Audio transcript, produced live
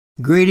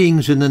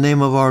Greetings in the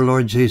name of our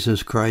Lord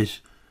Jesus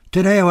Christ.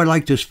 Today I would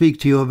like to speak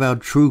to you about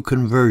true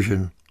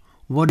conversion,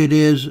 what it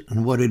is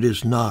and what it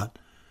is not.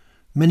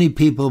 Many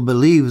people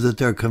believe that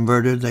they're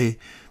converted. They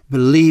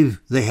believe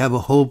they have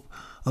a hope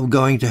of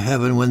going to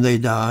heaven when they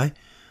die,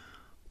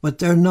 but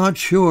they're not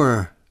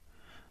sure.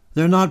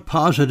 They're not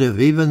positive,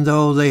 even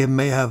though they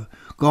may have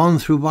gone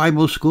through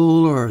Bible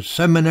school or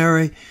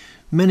seminary.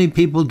 Many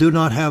people do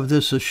not have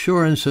this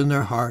assurance in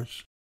their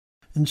hearts.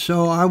 And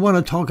so I want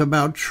to talk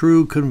about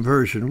true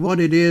conversion, what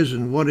it is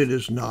and what it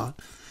is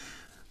not.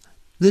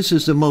 This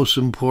is the most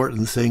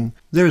important thing.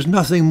 There's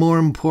nothing more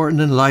important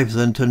in life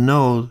than to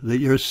know that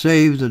you're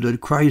saved, that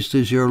Christ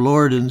is your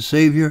Lord and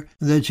Savior,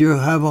 that you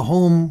have a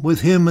home with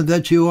Him, and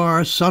that you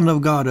are a son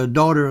of God, a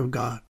daughter of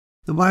God.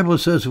 The Bible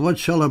says, "What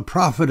shall it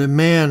profit a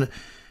man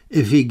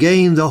if he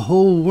gain the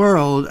whole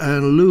world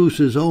and lose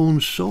his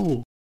own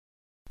soul?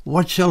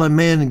 What shall a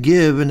man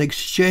give in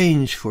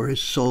exchange for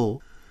his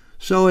soul?"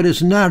 So it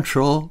is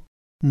natural,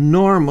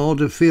 normal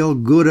to feel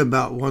good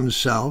about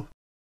oneself.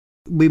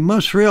 We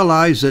must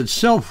realize that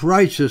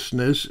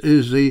self-righteousness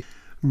is the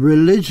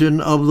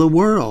religion of the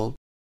world.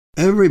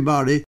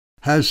 Everybody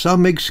has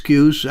some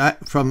excuse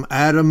from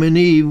Adam and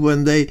Eve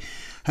when they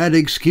had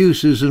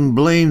excuses and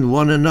blamed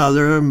one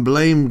another and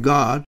blamed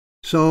God.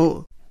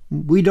 So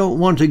we don't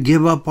want to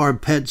give up our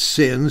pet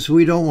sins.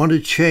 We don't want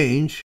to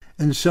change.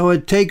 And so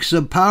it takes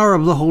the power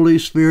of the Holy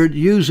Spirit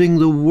using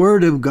the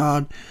Word of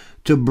God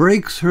to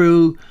break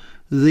through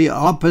the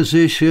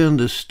opposition,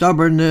 the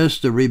stubbornness,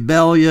 the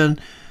rebellion,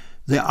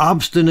 the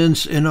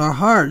obstinance in our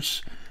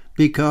hearts,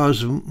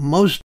 because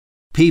most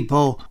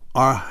people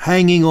are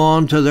hanging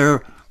on to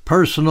their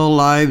personal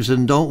lives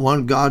and don't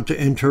want God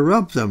to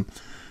interrupt them.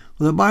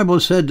 The Bible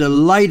said the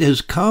light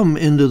has come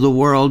into the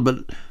world,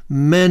 but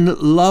men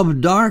love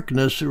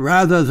darkness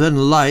rather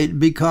than light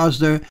because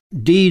their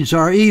deeds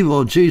are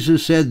evil.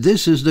 Jesus said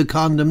this is the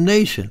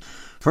condemnation.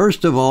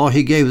 First of all,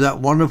 He gave that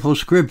wonderful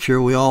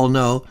scripture we all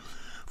know,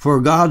 "For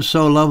God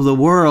so loved the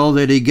world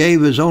that He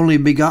gave His only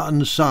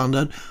begotten Son,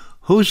 that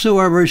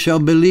whosoever shall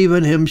believe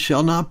in Him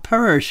shall not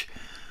perish,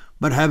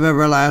 but have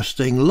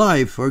everlasting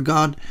life. For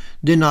God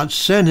did not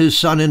send His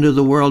Son into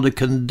the world to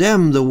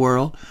condemn the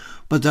world,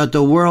 but that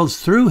the world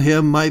through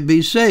Him might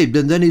be saved."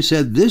 And then He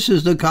said, this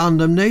is the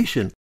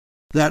condemnation,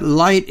 that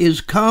light is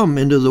come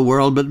into the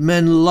world, but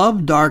men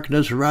love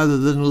darkness rather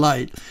than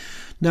light.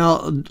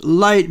 Now,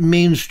 light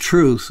means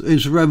truth,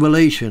 is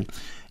revelation.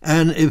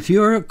 And if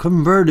you're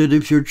converted,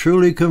 if you're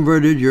truly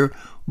converted, you're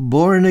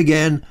born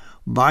again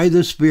by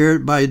the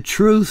Spirit, by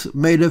truth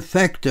made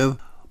effective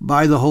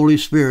by the Holy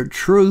Spirit.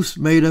 Truth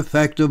made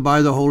effective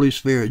by the Holy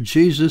Spirit.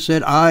 Jesus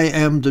said, "I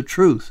am the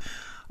truth.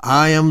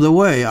 I am the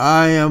way.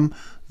 I am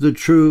the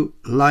true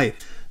life."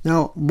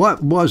 Now,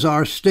 what was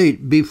our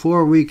state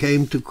before we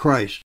came to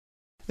Christ?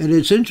 And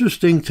it's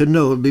interesting to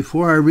note,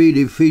 before I read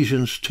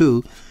Ephesians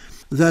 2,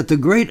 that the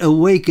great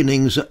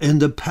awakenings in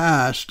the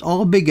past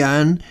all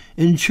began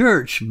in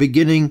church,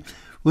 beginning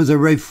with the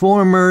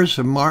Reformers,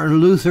 Martin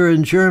Luther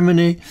in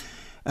Germany,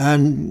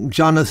 and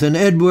Jonathan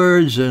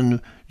Edwards, and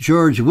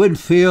George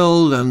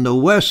Whitefield, and the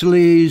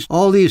Wesleys,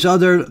 all these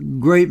other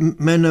great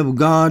men of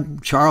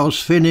God, Charles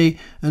Finney,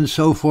 and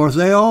so forth.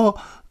 They all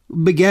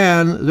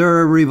began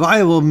their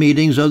revival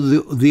meetings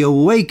of the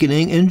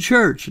awakening in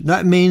church.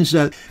 That means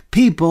that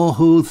people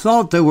who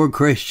thought they were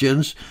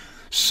Christians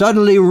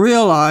suddenly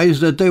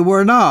realized that they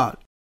were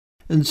not.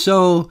 And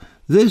so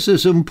this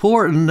is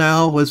important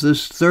now with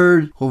this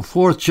third or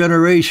fourth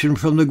generation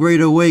from the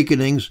Great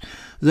Awakenings,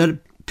 that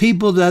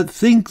people that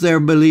think they're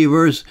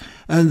believers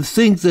and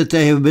think that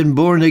they have been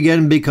born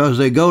again because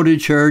they go to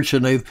church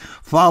and they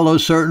follow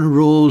certain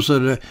rules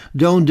and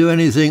don't do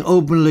anything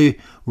openly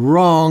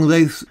wrong,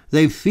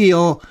 they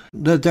feel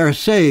that they're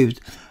saved.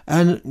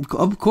 And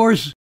of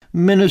course,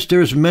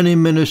 many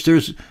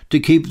ministers, to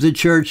keep the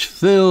church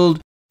filled,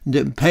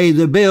 to pay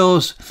the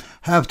bills,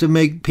 have to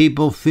make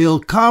people feel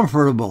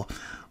comfortable.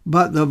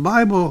 But the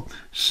Bible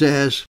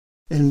says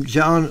in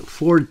John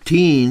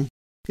 14,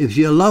 "If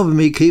you love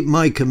me, keep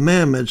my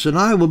commandments, and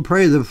I will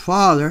pray the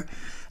Father,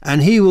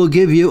 and He will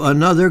give you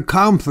another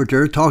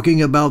comforter,"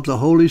 talking about the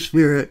Holy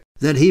Spirit,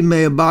 "that He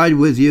may abide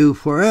with you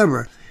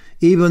forever,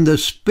 even the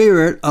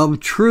Spirit of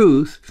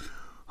truth,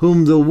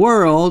 whom the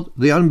world,"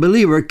 the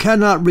unbeliever,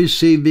 "cannot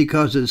receive,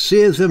 because it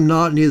seeth Him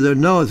not, neither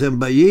knoweth Him.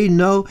 But ye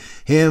know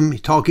Him,"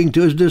 talking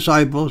to His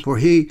disciples, "for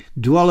He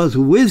dwelleth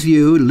with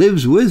you,"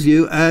 lives with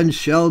you, "and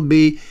shall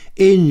be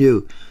in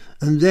you."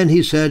 And then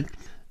He said,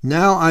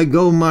 "Now I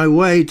go my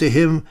way to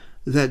Him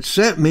that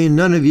sent me.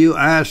 None of you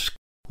ask,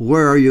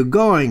 where are you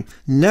going?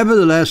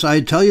 Nevertheless, I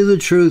tell you the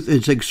truth,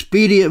 it's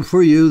expedient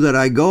for you that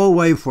I go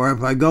away, for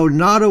if I go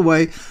not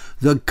away,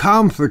 the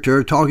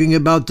Comforter," talking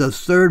about the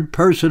third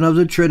person of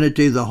the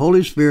Trinity, the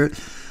Holy Spirit,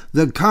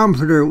 "the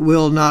Comforter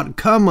will not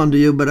come unto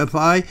you, but if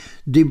I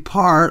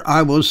depart,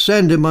 I will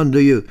send Him unto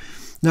you."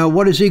 Now,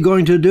 what is He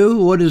going to do?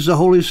 What is the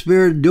Holy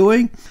Spirit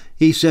doing?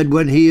 He said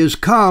when He is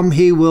come,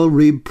 He will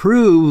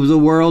reprove the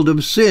world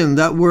of sin.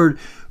 That word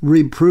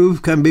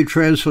reprove can be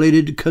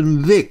translated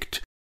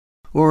convict.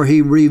 or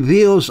he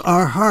reveals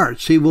our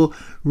hearts. He will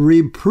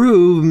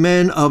reprove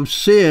men of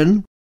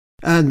sin,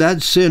 and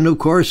that sin, of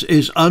course,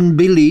 is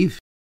unbelief,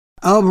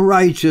 of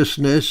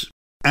righteousness,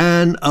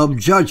 and of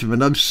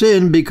judgment. Of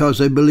sin, because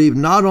they believe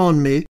not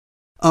on me;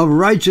 of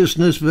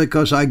righteousness,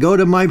 because I go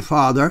to my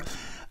Father,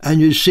 and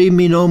you see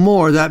me no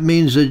more. That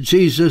means that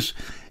Jesus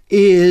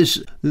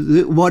is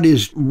what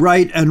is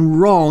right and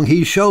wrong.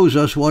 He shows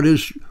us what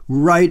is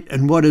right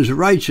and what is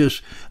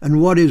righteous and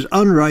what is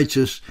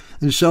unrighteous.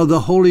 And so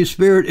the Holy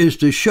Spirit is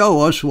to show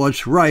us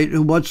what's right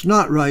and what's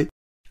not right.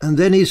 And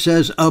then he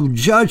says of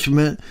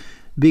judgment,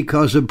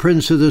 because the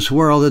prince of this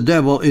world, the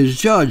devil, is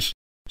judged.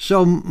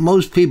 So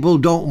most people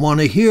don't want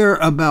to hear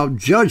about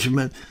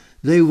judgment.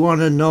 They want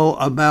to know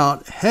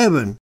about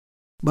heaven.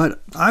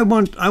 But I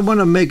want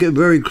to make it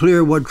very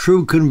clear what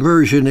true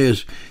conversion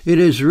is. It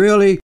is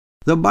really,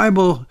 the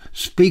Bible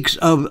speaks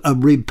of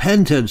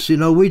repentance. You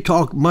know, we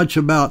talk much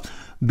about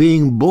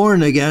being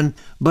born again,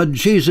 but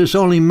Jesus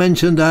only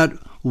mentioned that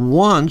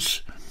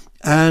once,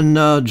 and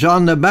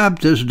John the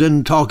Baptist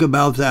didn't talk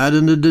about that,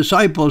 and the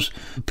disciples,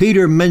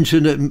 Peter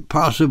mentioned it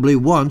possibly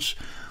once.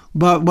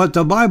 But what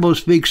the Bible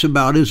speaks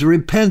about is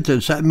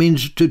repentance. That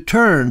means to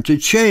turn, to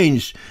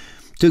change,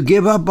 to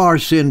give up our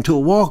sin, to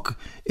walk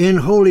in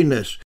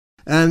holiness.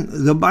 And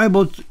the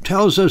Bible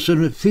tells us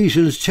in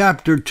Ephesians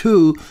chapter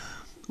 2,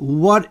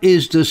 what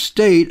is the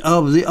state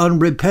of the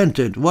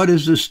unrepentant? What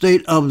is the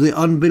state of the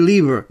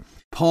unbeliever?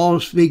 Paul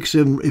speaks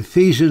in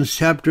Ephesians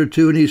chapter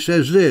 2, and he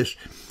says this,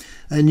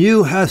 "And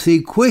you hath he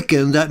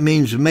quickened," that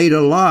means made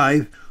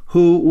alive,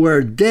 "who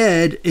were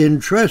dead in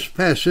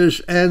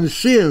trespasses and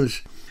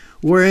sins,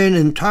 wherein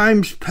in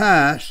times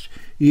past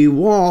ye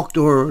walked,"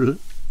 or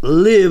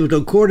lived,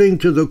 "according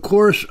to the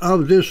course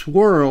of this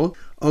world,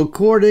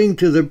 according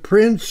to the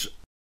prince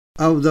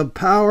of the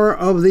power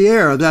of the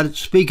air." That's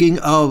speaking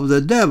of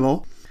the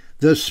devil,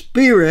 the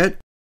spirit,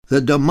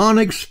 the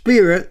demonic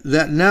spirit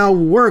that now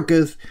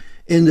worketh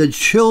in the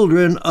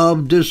children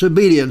of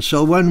disobedience.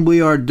 So when we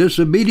are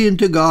disobedient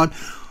to God,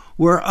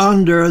 we're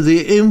under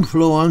the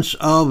influence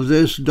of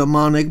this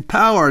demonic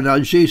power. Now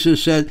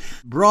Jesus said,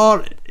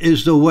 broad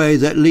is the way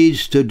that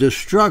leads to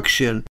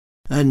destruction,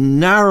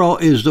 and narrow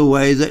is the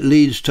way that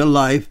leads to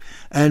life,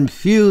 and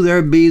few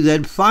there be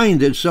that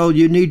find it. So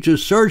you need to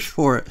search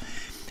for it.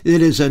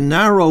 It is a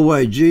narrow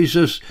way.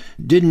 Jesus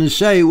didn't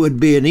say it would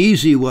be an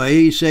easy way.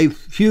 He said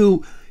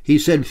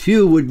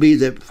few would be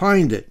that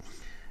find it.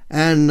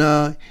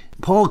 And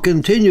Paul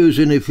continues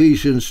in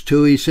Ephesians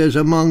 2. He says,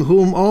 "Among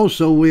whom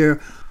also we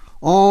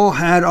all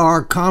had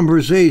our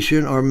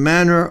conversation or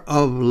manner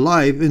of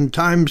life in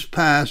times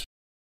past,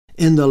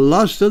 in the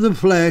lust of the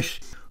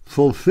flesh,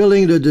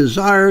 fulfilling the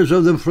desires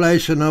of the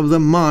flesh and of the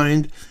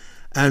mind,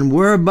 and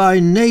were by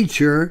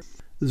nature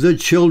the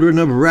children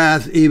of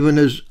wrath, even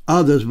as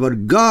others.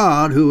 But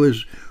God, who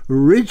is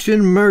rich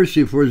in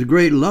mercy, for his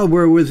great love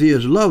wherewith he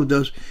has loved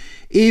us,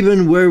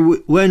 even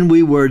when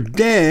we were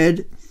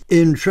dead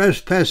in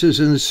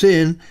trespasses and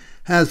sin,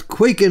 hath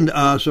quickened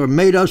us," or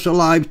made us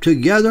alive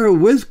together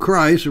with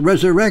Christ,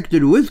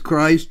 resurrected with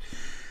Christ,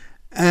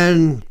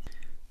 and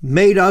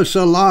made us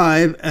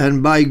alive,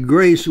 and by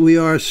grace we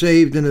are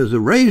saved, and has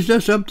raised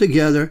us up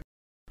together,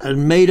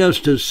 and made us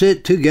to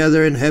sit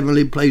together in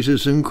heavenly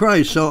places in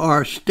Christ. So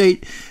our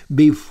state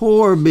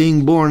before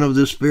being born of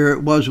the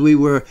Spirit was we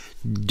were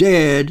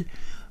dead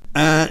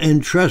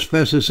in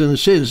trespasses and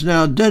sins.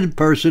 Now, a dead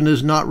person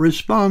is not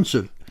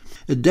responsive.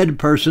 A dead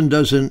person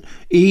doesn't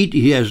eat,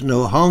 he has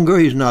no hunger,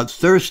 he's not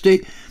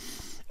thirsty,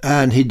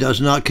 and he does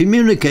not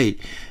communicate.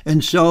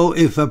 And so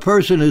if a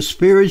person is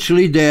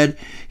spiritually dead,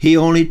 he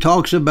only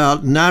talks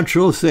about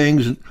natural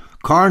things,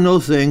 carnal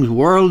things,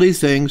 worldly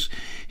things.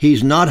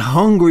 He's not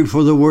hungry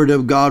for the Word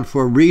of God,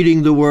 for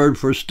reading the Word,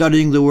 for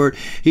studying the Word.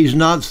 He's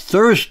not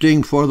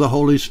thirsting for the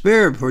Holy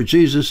Spirit. For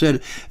Jesus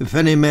said, "If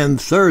any man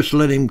thirst,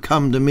 let him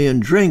come to me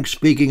and drink,"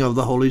 speaking of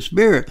the Holy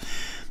Spirit.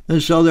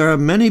 And so there are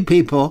many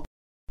people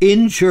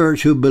in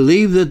church who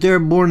believe that they're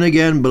born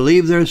again,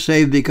 believe they're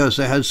saved because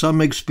they had some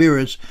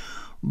experience,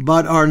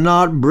 but are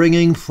not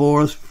bringing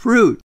forth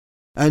fruit.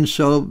 And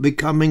so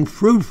becoming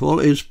fruitful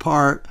is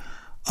part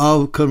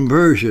of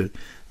conversion.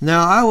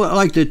 Now, I would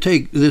like to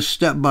take this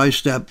step by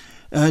step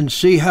and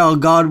see how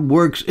God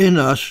works in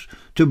us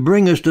to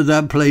bring us to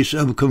that place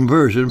of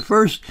conversion.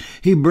 First,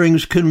 he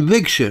brings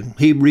conviction.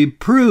 He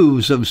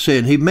reproves of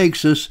sin. He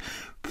makes us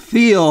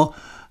feel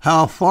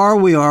how far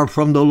we are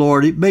from the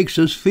Lord. It makes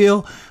us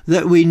feel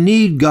that we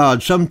need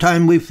God.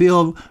 Sometimes we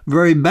feel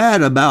very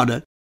bad about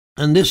it.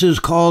 And this is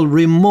called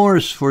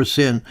remorse for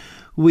sin.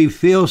 We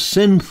feel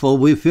sinful.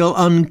 We feel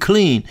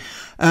unclean.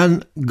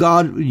 And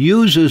God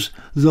uses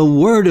the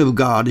Word of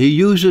God. He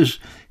uses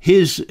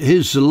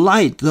His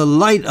light, the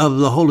light of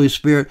the Holy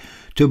Spirit,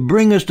 to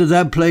bring us to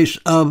that place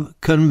of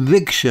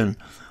conviction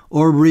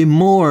or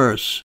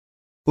remorse,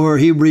 or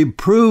He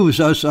reproves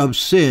us of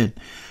sin.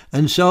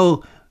 And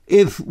so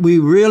if we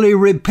really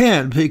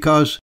repent,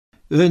 because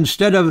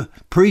instead of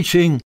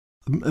preaching,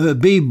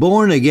 be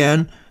born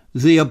again,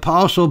 the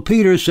Apostle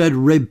Peter said,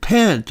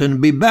 repent and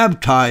be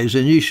baptized,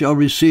 and ye shall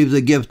receive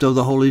the gift of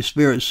the Holy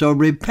Spirit. So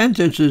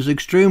repentance is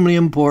extremely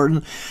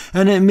important,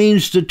 and it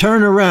means to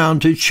turn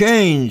around, to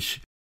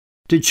change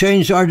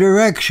our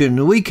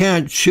direction. We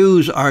can't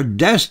choose our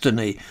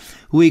destiny.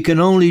 We can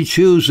only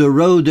choose the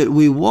road that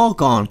we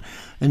walk on.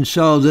 And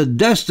so the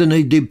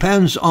destiny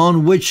depends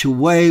on which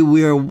way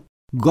we're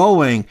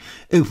going.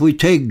 If we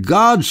take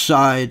God's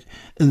side,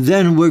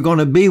 then we're going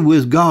to be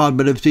with God.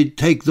 But if we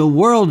take the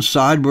world's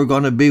side, we're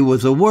going to be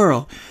with the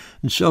world.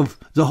 And so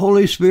the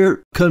Holy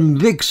Spirit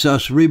convicts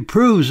us,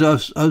 reproves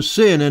us of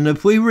sin. And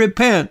if we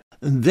repent,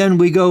 then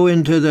we go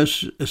into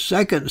this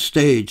second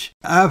stage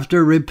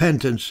after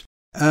repentance,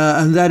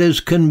 and that is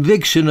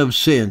conviction of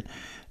sin.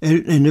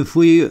 And if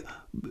we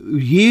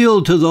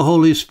yield to the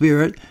Holy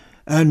Spirit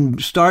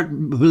and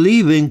start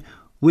believing,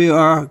 we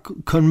are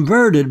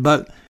converted.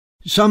 But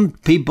some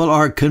people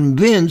are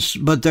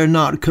convinced, but they're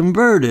not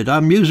converted.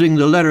 I'm using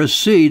the letter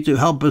C to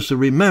help us to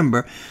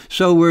remember.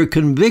 So we're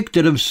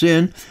convicted of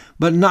sin,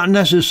 but not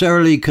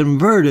necessarily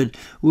converted.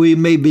 We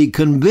may be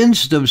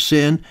convinced of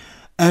sin,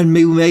 and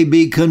we may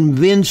be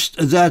convinced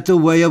that the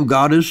way of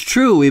God is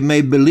true. We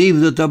may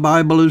believe that the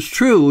Bible is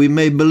true. We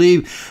may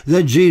believe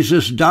that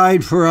Jesus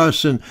died for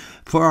us and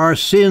for our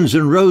sins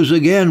and rose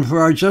again for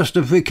our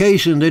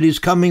justification, that he's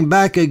coming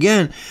back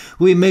again.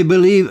 We may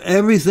believe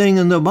everything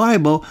in the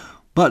Bible,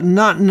 but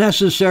not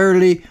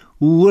necessarily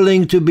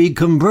willing to be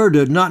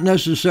converted, not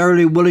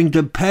necessarily willing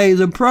to pay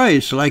the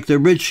price. Like the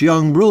rich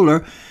young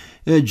ruler,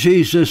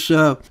 Jesus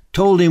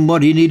told him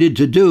what he needed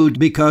to do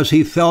because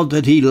he felt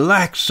that he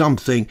lacked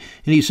something.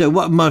 And he said,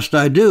 what must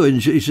I do? And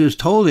Jesus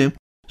told him,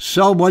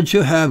 sell what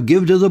you have,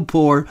 give to the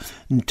poor,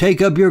 and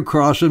take up your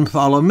cross and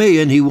follow me.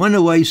 And he went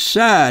away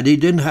sad. He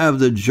didn't have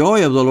the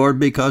joy of the Lord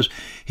because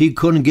he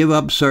couldn't give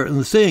up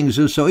certain things.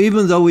 And so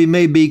even though we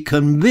may be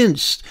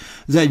convinced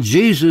that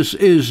Jesus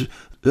is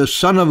the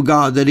Son of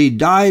God, that he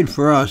died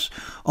for us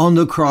on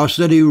the cross,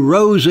 that he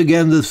rose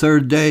again the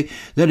third day,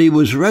 that he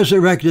was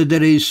resurrected,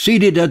 that he's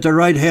seated at the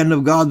right hand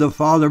of God the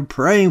Father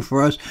praying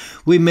for us,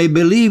 we may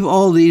believe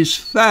all these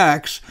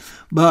facts,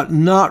 but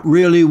not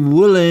really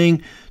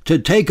willing to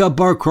take up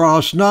our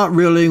cross, not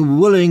really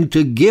willing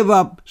to give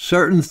up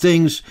certain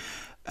things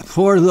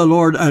for the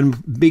Lord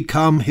and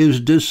become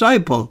his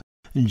disciple.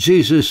 And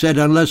Jesus said,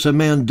 unless a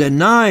man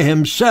deny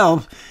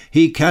himself,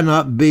 he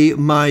cannot be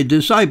my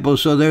disciple.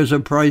 So there's a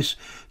price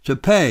to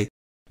pay.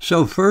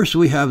 So first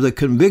we have the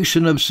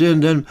conviction of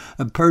sin, then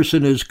a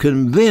person is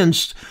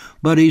convinced,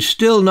 but he's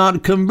still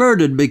not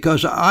converted,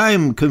 because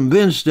I'm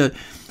convinced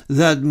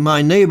that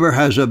my neighbor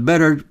has a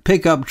better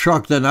pickup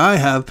truck than I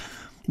have,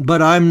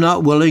 but I'm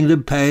not willing to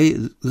pay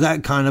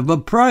that kind of a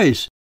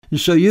price. And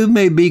so you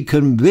may be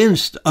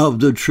convinced of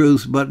the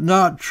truth, but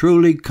not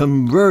truly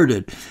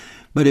converted.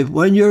 But if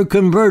when you're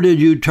converted,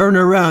 you turn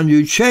around,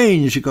 you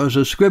change, because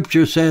the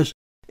scripture says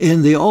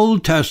in the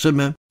Old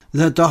Testament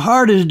that the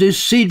heart is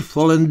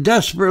deceitful and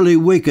desperately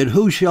wicked.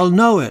 Who shall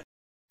know it?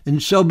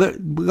 And so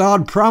but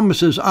God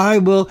promises, I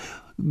will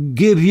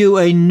give you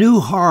a new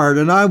heart,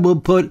 and I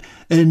will put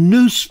a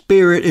new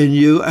spirit in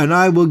you, and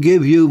I will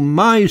give you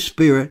my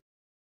spirit.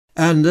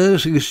 And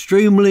this is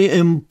extremely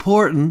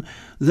important,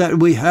 that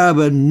we have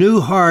a new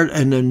heart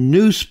and a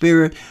new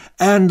spirit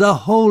and the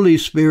Holy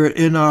Spirit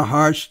in our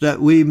hearts, that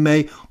we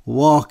may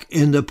walk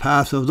in the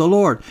path of the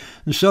Lord.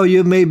 And so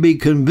you may be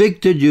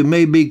convicted, you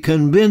may be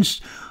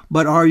convinced,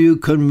 but are you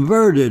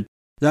converted?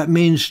 That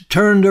means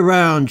turned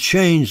around,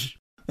 changed.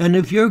 And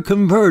if you're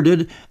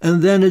converted,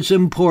 and then it's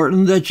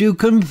important that you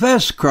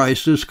confess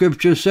Christ. The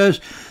scripture says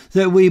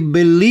that we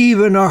believe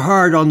in our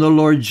heart on the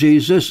Lord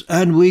Jesus,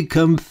 and we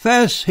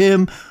confess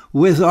him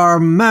with our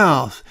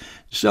mouth.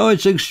 So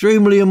it's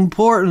extremely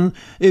important,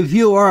 if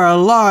you are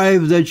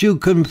alive, that you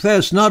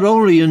confess not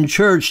only in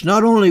church,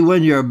 not only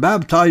when you're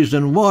baptized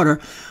in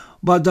water,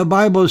 but the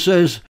Bible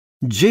says,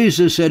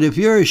 Jesus said, if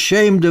you're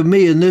ashamed of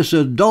me in this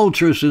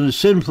adulterous and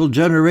sinful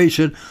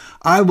generation,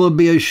 I will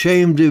be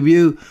ashamed of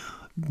you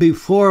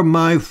before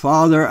my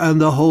Father and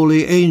the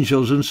holy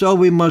angels. And so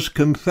we must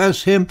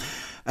confess him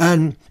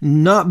and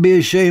not be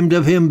ashamed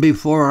of him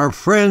before our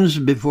friends,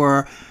 before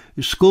our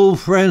school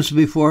friends,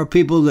 before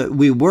people that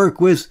we work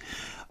with,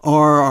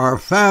 or our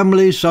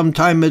family.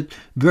 Sometimes it's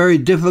very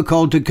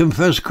difficult to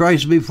confess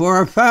Christ before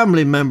our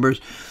family members,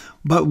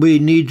 but we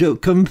need to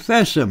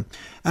confess him.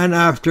 And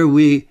after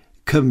we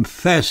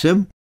confess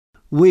him,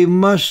 we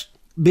must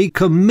be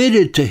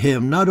committed to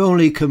him. Not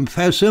only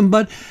confess him,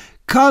 but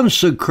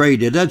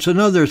consecrated. That's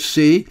another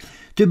C.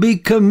 To be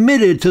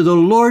committed to the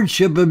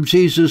Lordship of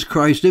Jesus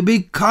Christ, to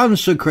be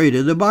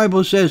consecrated. The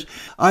Bible says,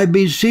 I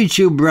beseech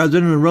you,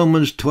 brethren, in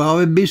Romans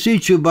 12, I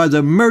beseech you by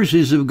the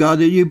mercies of God,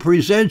 that you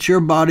present your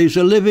bodies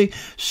a living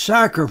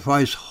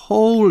sacrifice,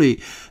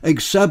 holy,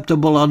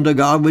 acceptable unto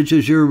God, which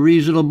is your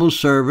reasonable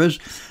service.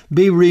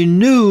 Be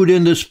renewed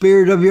in the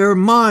spirit of your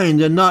mind,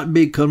 and not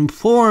be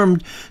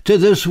conformed to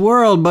this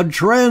world, but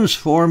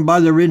transformed by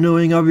the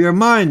renewing of your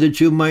mind, that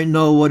you might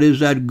know what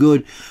is that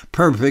good,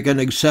 perfect, and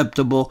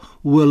acceptable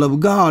will of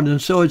God. And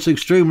so it's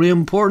extremely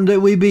important that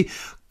we be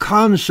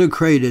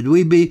consecrated,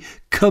 we be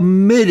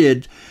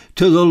committed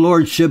to the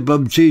Lordship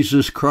of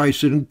Jesus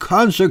Christ and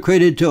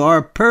consecrated to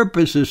our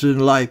purposes in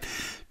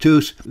life,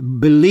 to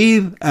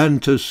believe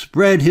and to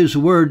spread His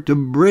word, to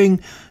bring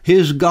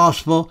His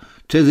gospel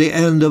to the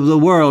end of the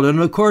world. And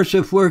of course,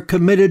 if we're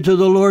committed to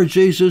the Lord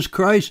Jesus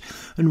Christ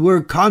and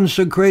we're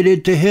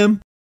consecrated to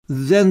Him,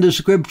 then the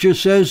Scripture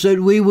says that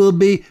we will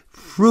be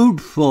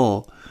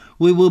fruitful.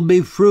 We will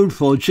be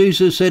fruitful.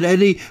 Jesus said,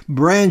 any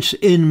branch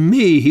in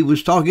me, He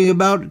was talking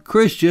about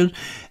Christians,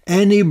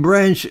 any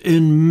branch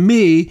in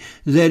me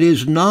that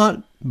is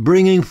not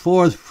bringing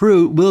forth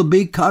fruit will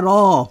be cut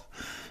off.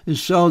 And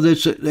so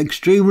it's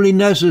extremely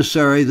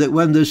necessary that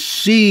when the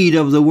seed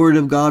of the Word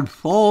of God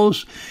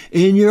falls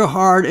in your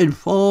heart, it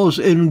falls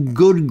in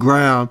good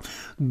ground,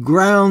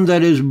 ground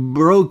that is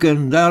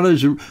broken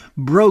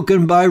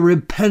by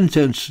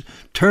repentance,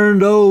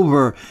 turned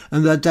over,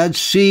 and that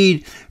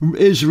seed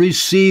is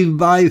received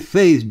by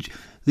faith.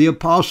 The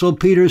Apostle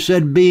Peter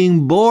said,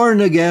 being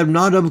born again,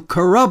 not of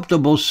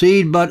corruptible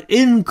seed, but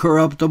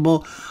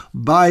incorruptible,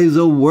 by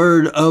the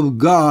word of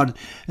God.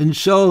 And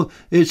so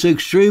it's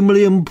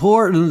extremely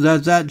important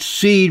that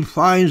seed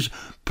finds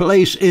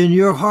place in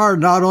your heart,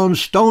 not on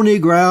stony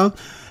ground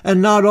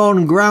and not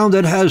on ground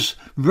that has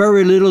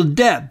very little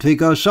depth,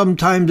 because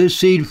sometimes the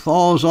seed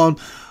falls on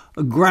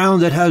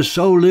ground that has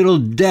so little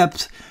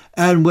depth,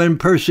 and when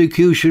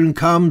persecution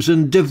comes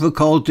and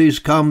difficulties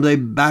come, they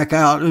back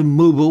out and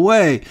move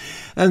away.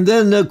 And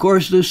then, of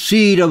course, the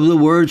seed of the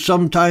word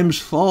sometimes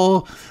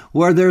fall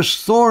where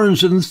there's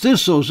thorns and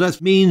thistles.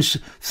 That means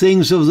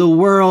things of the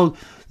world,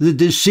 the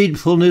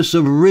deceitfulness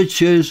of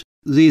riches,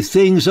 the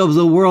things of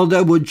the world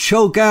that would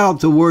choke out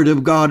the word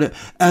of God,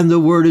 and the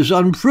word is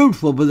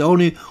unfruitful. But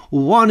only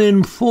 1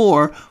 in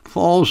 4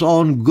 falls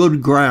on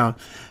good ground.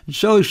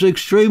 So it's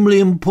extremely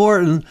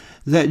important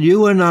that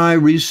you and I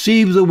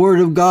receive the word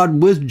of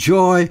God with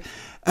joy,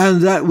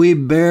 and that we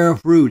bear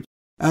fruit.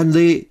 And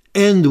the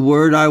end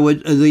word,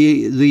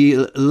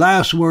 the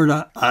last word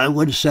I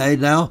would say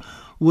now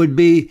would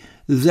be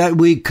that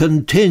we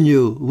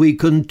continue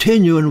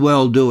in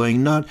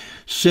well-doing, not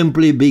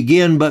simply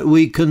begin, but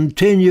we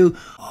continue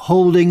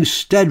holding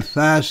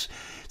steadfast.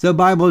 The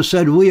Bible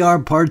said we are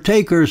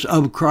partakers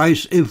of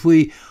Christ if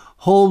we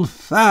hold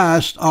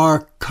fast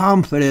our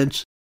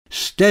confidence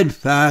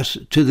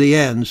steadfast to the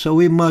end. So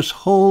we must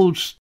hold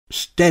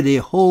steady,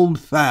 hold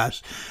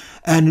fast,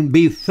 and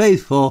be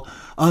faithful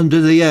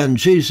unto the end.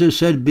 Jesus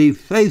said, be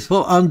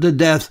faithful unto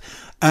death,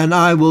 and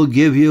I will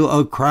give you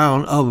a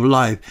crown of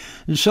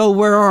life. And so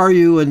where are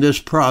you in this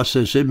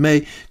process? It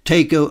may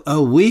take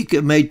a week,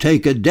 it may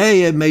take a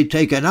day, it may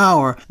take an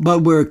hour,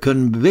 but we're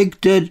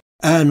convicted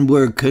and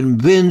we're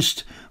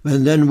convinced,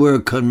 and then we're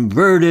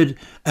converted,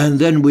 and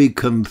then we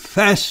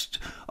confessed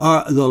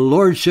the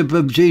Lordship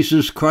of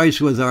Jesus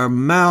Christ with our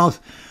mouth,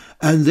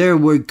 and there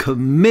we're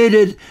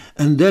committed,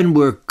 and then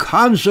we're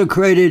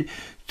consecrated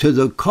to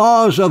the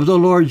cause of the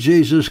Lord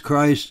Jesus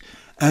Christ,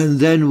 and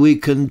then we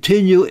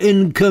continue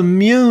in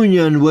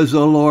communion with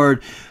the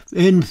Lord,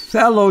 in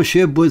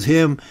fellowship with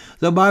Him.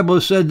 The Bible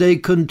said they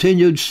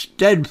continued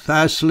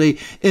steadfastly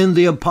in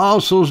the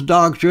apostles'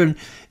 doctrine,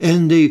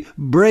 in the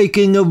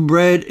breaking of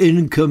bread,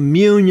 in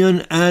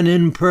communion, and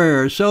in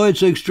prayer. So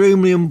it's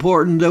extremely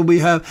important that we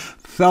have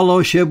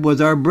fellowship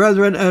with our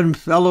brethren and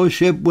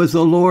fellowship with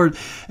the Lord,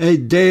 a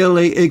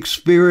daily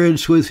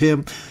experience with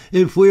Him.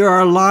 If we are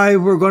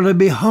alive, we're going to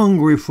be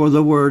hungry for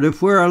the Word.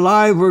 If we're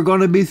alive, we're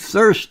going to be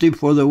thirsty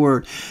for the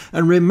Word.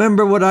 And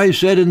remember what I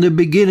said in the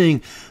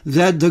beginning,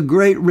 that the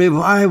great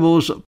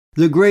revivals,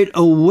 the great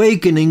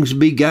awakenings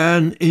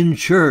began in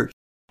church.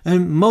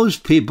 And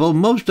most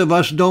of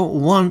us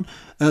don't want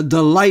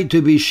the light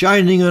to be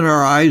shining in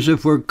our eyes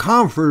if we're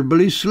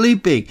comfortably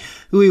sleeping.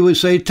 We would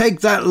say, take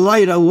that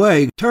light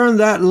away, turn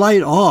that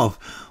light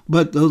off.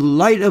 But the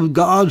light of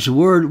God's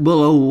Word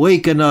will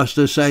awaken us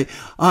to say,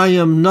 I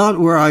am not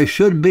where I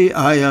should be.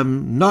 I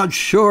am not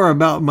sure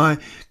about my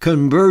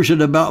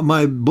conversion, about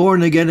my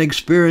born-again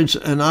experience,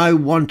 and I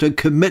want to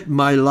commit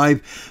my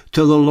life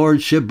to the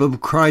Lordship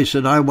of Christ,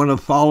 and I want to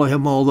follow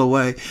Him all the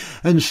way.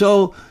 And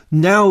so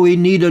now we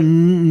need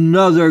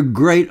another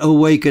great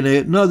awakening,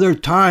 another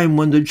time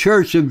when the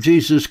Church of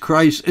Jesus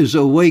Christ is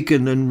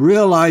awakened and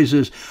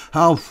realizes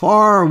how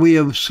far we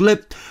have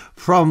slipped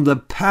from the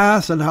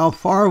path and how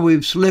far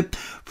we've slipped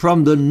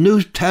from the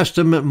New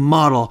Testament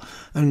model.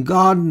 And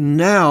God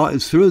now,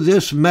 through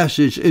this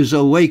message, is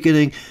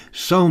awakening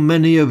so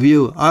many of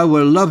you. I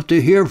would love to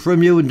hear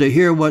from you and to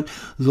hear what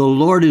the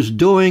Lord is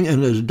doing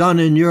and has done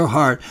in your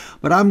heart.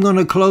 But I'm going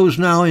to close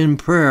now in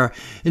prayer.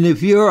 And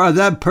if you are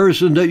that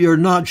person that you're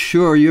not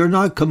sure, you're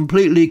not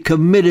completely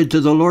committed to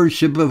the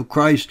Lordship of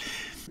Christ,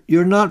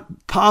 you're not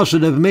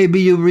positive.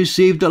 Maybe you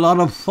received a lot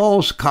of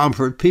false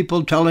comfort.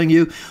 People telling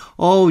you,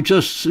 oh,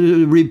 just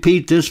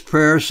repeat this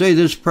prayer, say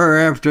this prayer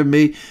after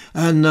me,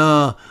 and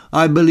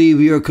I believe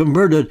you're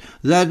converted.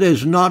 That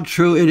is not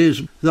true. It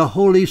is the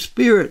Holy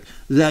Spirit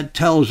that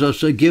tells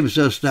us, that gives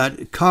us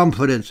that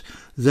confidence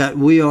that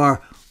we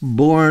are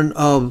born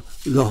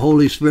of the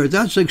Holy Spirit.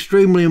 That's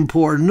extremely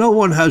important. No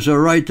one has a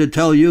right to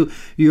tell you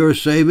you're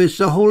saved. It's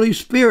the Holy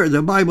Spirit.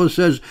 The Bible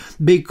says,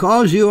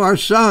 because you are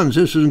sons,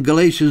 this is in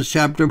Galatians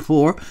chapter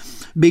 4,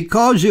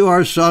 because you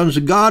are sons,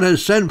 God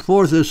has sent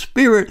forth the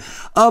Spirit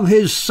of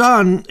His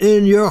Son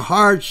in your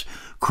hearts,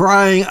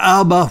 crying,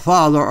 Abba,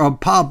 Father, or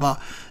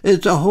Papa.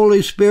 It's the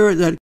Holy Spirit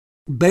that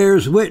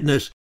bears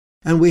witness.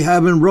 And we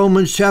have in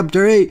Romans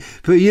chapter 8,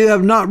 for you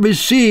have not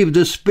received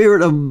the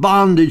spirit of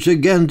bondage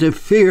again to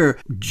fear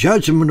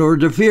judgment or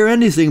to fear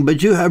anything,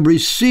 but you have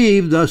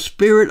received the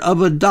spirit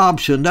of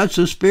adoption. That's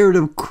the Spirit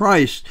of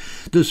Christ,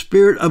 the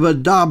Spirit of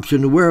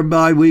adoption,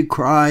 whereby we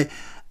cry,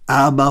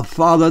 Abba,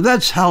 Father.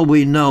 That's how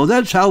we know.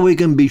 That's how we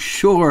can be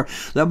sure.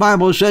 The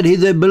Bible said, he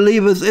that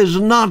believeth is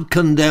not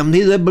condemned.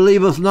 He that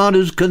believeth not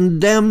is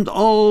condemned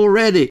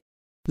already.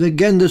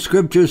 Again, the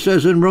scripture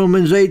says in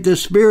Romans 8, the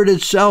Spirit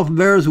itself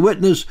bears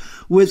witness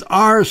with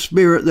our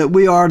spirit that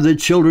we are the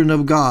children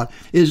of God.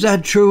 Is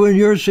that true in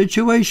your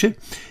situation?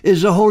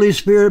 Is the Holy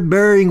Spirit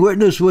bearing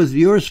witness with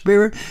your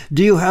spirit?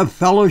 Do you have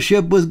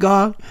fellowship with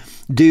God?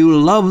 Do you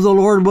love the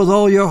Lord with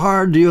all your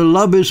heart? Do you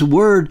love His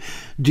Word?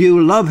 Do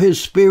you love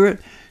His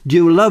Spirit? Do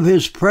you love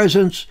His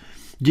presence?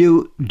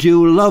 Do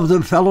you love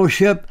the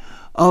fellowship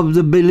of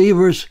the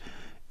believers?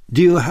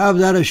 Do you have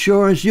that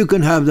assurance? You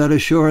can have that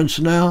assurance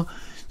now.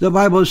 The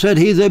Bible said,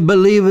 he that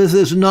believeth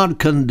is not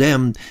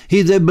condemned.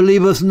 He that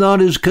believeth not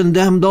is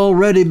condemned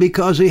already,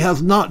 because he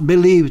hath not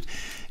believed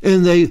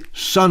in the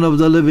Son of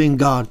the living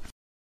God.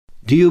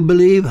 Do you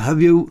believe?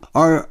 Have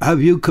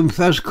you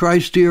confessed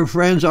Christ to your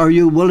friends? Are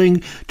you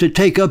willing to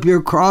take up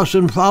your cross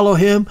and follow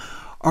Him?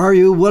 Are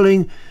you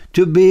willing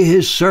to be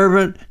His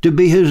servant, to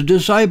be His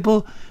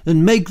disciple?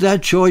 And make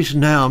that choice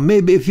now.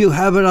 Maybe if you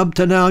haven't up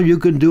to now, you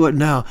can do it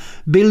now.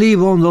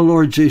 Believe on the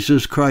Lord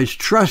Jesus Christ.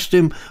 Trust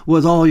Him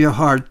with all your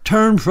heart.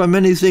 Turn from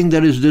anything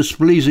that is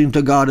displeasing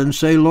to God and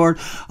say, Lord,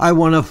 I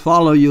want to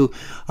follow you.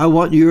 I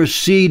want your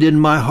seed in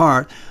my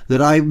heart,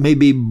 that I may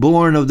be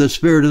born of the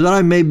Spirit, that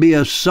I may be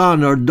a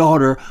son or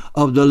daughter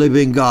of the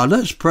living God.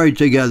 Let's pray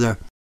together.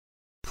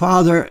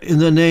 Father, in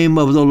the name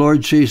of the Lord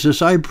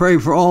Jesus, I pray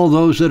for all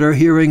those that are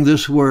hearing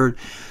this word,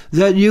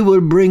 that you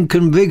will bring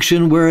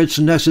conviction where it's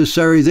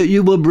necessary, that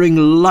you will bring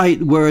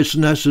light where it's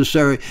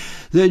necessary,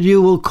 that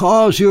you will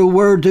cause your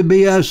word to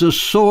be as a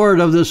sword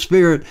of the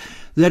Spirit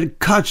that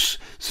cuts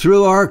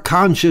through our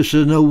conscience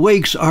and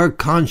awakes our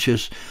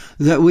conscience,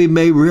 that we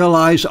may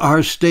realize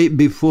our state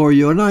before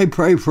you. And I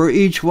pray for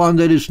each one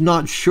that is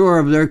not sure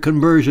of their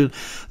conversion,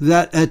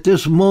 that at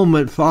this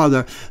moment,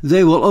 Father,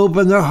 they will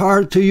open their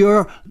heart to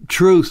your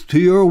truth, to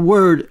your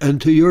word,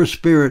 and to your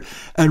Spirit,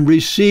 and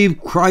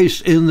receive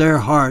Christ in their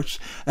hearts,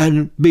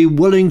 and be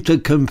willing to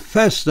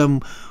confess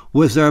them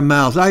with their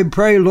mouth. I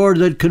pray, Lord,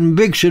 that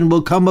conviction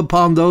will come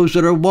upon those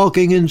that are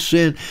walking in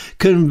sin,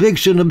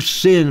 conviction of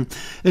sin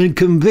and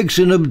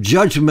conviction of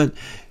judgment.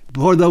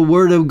 For the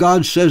Word of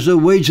God says the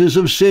wages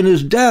of sin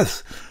is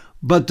death,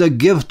 but the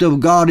gift of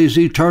God is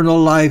eternal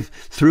life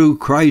through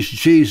Christ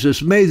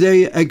Jesus. May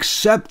they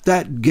accept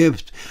that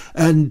gift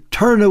and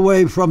turn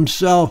away from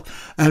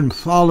self and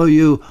follow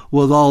you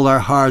with all their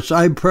hearts.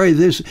 I pray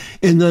this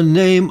in the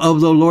name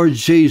of the Lord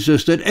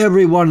Jesus, that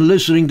everyone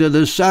listening to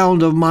the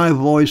sound of my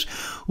voice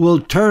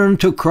will turn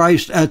to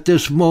Christ at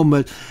this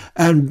moment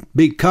and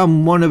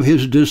become one of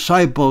His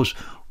disciples,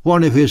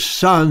 one of His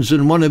sons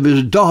and one of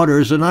His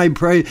daughters. And I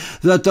pray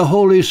that the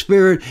Holy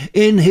Spirit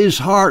in his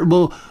heart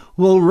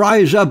will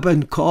rise up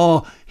and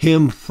call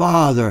him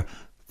Father.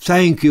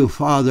 Thank you,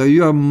 Father.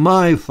 You're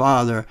my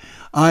Father.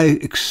 I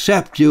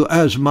accept you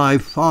as my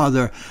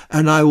Father,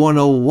 and I want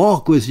to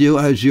walk with you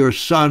as your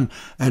son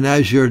and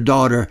as your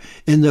daughter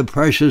in the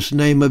precious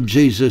name of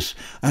Jesus.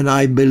 And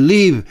I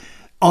believe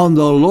on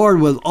the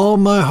Lord with all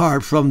my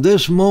heart. From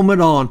this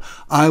moment on,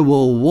 I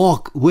will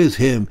walk with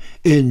Him.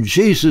 In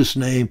Jesus'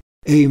 name,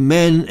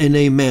 amen and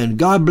amen.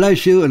 God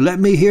bless you, and let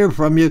me hear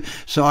from you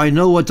so I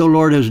know what the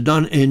Lord has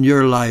done in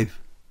your life.